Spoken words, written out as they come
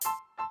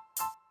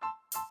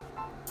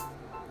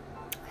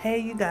Hey,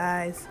 you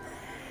guys.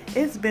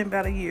 It's been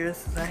about a year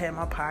since I had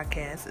my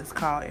podcast. It's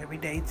called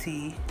Everyday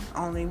Tea.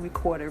 Only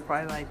recorded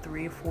probably like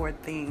 3 or 4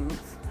 things.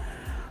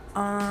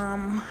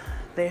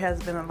 There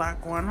has been a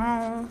lot going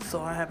on, so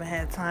I haven't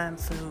had time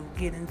to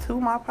get into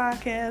my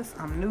podcast.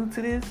 I'm new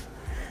to this,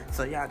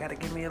 so y'all gotta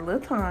give me a little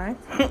time.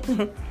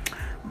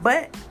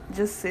 But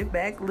just sit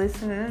back,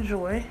 listen, and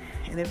enjoy.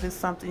 And if it's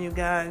something you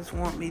guys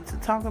want me to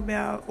talk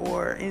about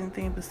or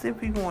anything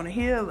specific you want to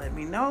hear, let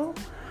me know.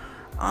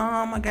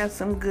 I got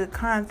some good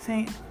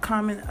content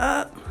coming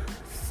up,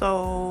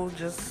 so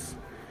just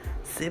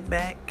sit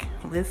back,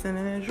 listen,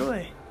 and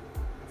enjoy.